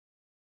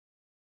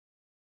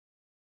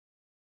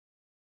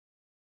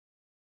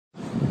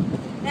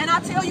And I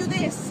tell you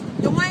this,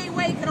 Dwyane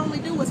Wade could only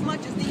do as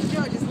much as these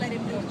judges let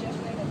him do.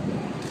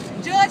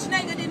 Judge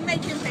Nager didn't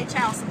make him pay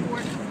child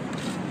support.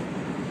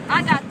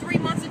 I got 3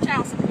 months of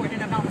child support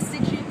in about a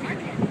 6-year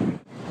period.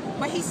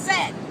 But he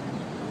sat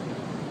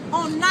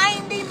on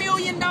 $90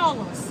 million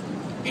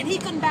and he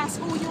couldn't buy a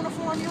school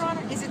uniform, Your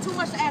Honor. Is it too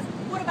much to ask?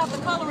 What about the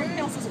coloring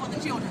pencils for the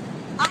children?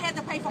 I had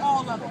to pay for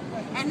all of it.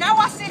 And now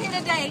I sit here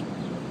today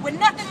with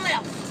nothing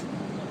left.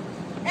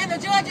 And the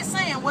judge is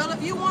saying, well,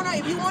 if you want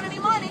any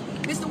money,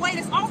 Mr. Wade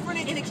is offering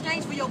it in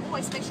exchange for your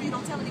voice. Make sure you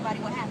don't tell anybody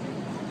what happened.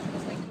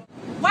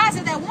 Why is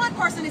it that one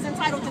person is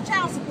entitled to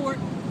child support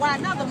while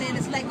another man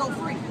is let go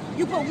free?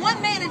 You put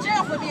one man in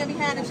jail for being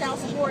behind the child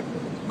support,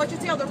 but you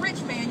tell the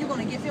rich man you're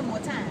going to give him more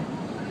time.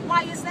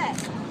 Why is that?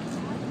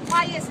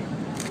 Why is it?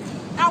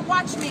 I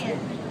watch men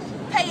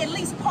pay at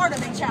least part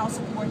of their child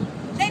support.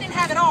 They didn't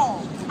have it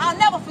all. I'll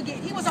never forget.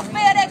 He was a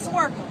FedEx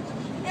worker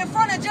in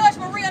front of Judge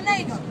Maria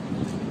Nager.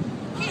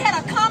 He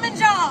had a common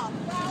job.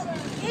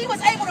 He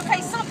was able to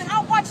pay something.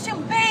 I watched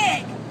him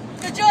beg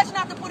the judge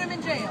not to put him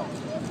in jail.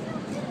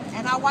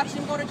 And I watched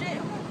him go to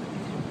jail.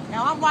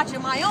 Now I'm watching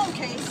my own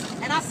case,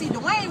 and I see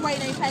Dwyane Wade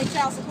ain't paid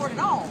child support at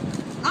all.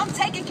 I'm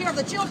taking care of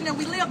the children, and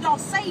we lived off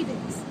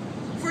savings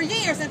for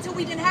years until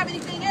we didn't have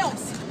anything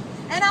else.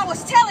 And I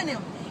was telling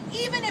him,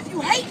 even if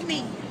you hate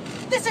me,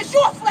 this is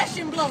your flesh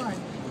and blood.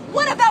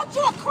 What about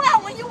your cry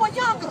when you were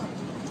younger?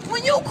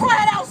 When you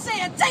cried out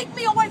saying, take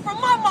me away from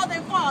my mother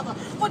and father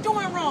for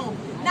doing wrong.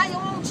 Now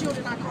your own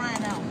children are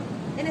crying out.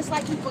 And it's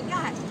like you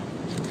forgot,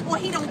 or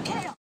he don't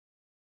care.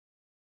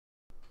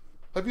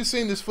 Have you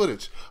seen this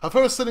footage of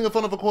her sitting in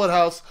front of a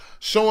courthouse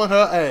showing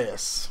her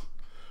ass,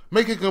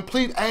 making a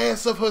complete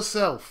ass of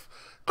herself,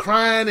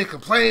 crying and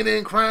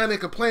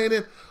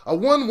complaining, a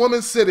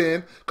one-woman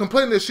sit-in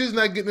complaining that she's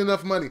not getting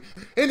enough money.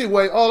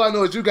 Anyway, all I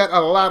know is you got a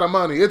lot of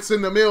money. It's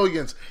in the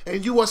millions,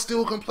 and you are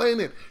still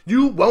complaining.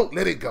 You won't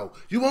let it go.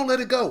 You won't let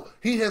it go.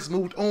 He has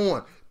moved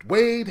on.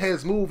 Wade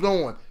has moved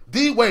on.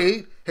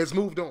 D-Wade has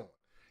moved on.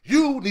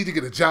 You need to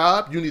get a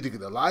job. You need to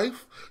get a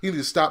life. You need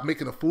to stop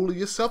making a fool of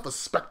yourself, a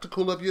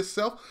spectacle of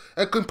yourself,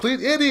 a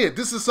complete idiot.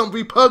 This is some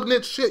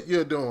repugnant shit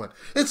you're doing.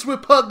 It's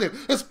repugnant.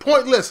 It's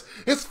pointless.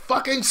 It's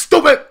fucking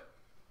stupid.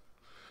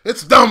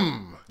 It's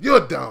dumb.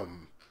 You're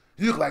dumb.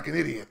 You look like an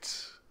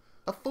idiot.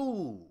 A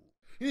fool.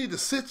 You need to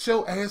sit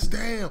your ass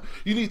down.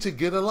 You need to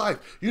get a life.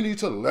 You need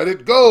to let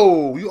it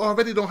go. You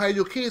already don't have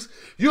your kids.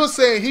 You're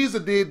saying he's a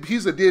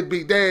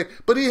deadbeat dad,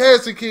 but he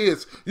has the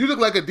kids. You look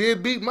like a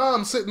deadbeat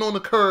mom sitting on the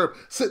curb,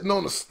 sitting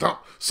on the stump,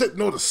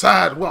 sitting on the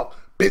sidewalk,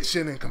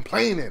 bitching and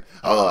complaining.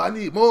 Oh, I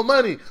need more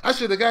money. I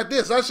should have got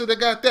this. I should have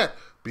got that.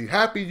 Be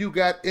happy you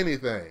got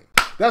anything.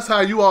 That's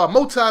how you are a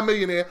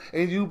multi-millionaire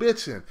and you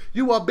bitching.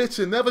 You are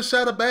bitching, never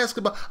shot a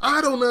basketball.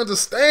 I don't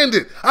understand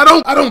it. I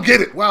don't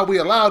get it. Why we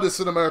allow this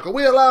in America.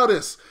 We allow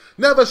this.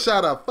 Never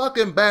shot a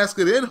fucking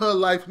basket in her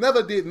life.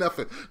 Never did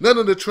nothing. None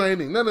of the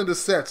training, none of the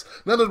sets,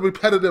 none of the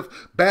repetitive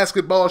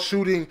basketball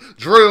shooting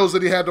drills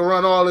that he had to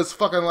run all his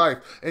fucking life.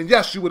 And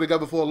yes, you were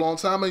together for a long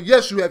time. And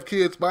yes, you have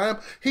kids by him.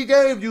 He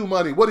gave you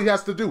money. What he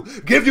has to do?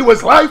 Give you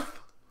his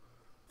life?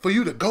 For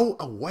you to go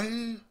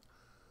away?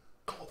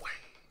 Go away.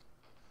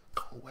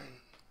 Go away.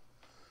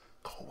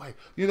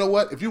 You know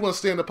what? If you want to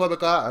stay in the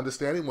public eye, I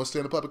understand it. You want to stay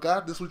in the public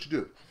eye, this is what you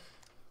do.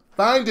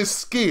 Find a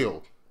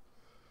skill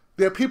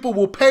that people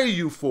will pay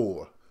you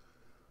for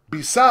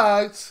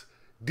besides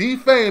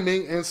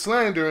defaming and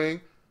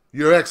slandering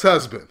your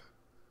ex-husband.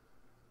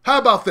 How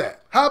about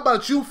that? How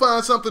about you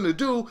find something to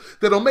do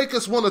that'll make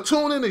us want to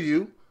tune into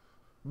you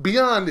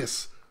beyond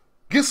this?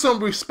 Get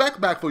some respect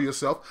back for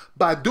yourself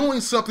by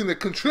doing something that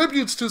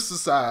contributes to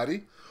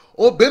society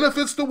or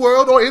benefits the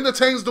world or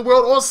entertains the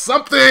world or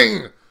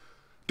something.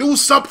 Do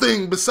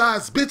something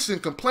besides bitch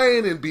and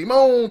complain and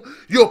bemoan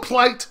your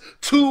plight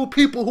to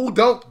people who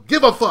don't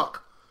give a fuck.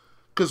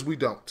 Because we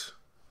don't.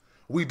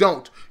 We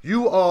don't.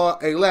 You are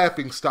a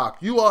laughingstock.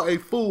 You are a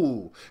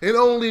fool. And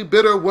only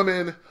bitter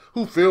women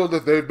who feel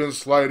that they've been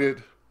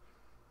slighted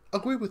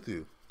agree with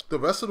you. The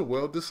rest of the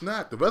world does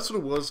not. The rest of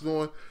the world is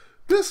going,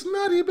 this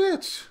nutty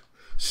bitch.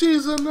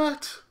 She's a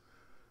nut.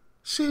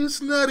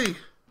 She's nutty.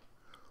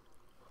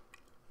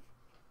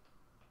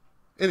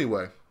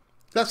 Anyway,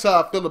 that's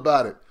how I feel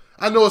about it.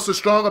 I know it's a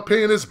strong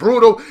opinion, it's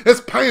brutal,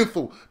 it's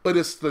painful, but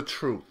it's the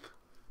truth.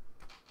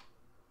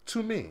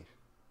 To me.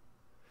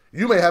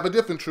 You may have a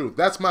different truth.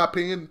 That's my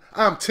opinion.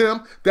 I'm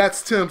Tim.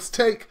 That's Tim's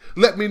Take.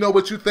 Let me know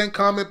what you think.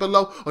 Comment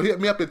below or hit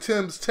me up at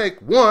Tim's Take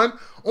 1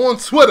 on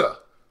Twitter.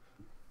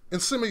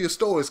 And send me your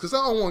stories because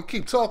I don't want to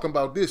keep talking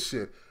about this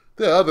shit.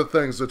 There are other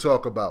things to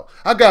talk about.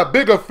 I got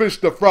bigger fish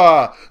to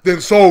fry than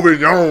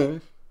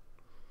Siohvaughn.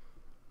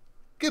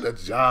 Get a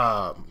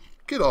job.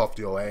 Get off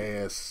your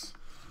ass.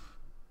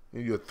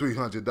 In your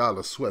 $300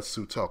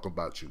 sweatsuit talking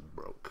about you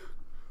broke.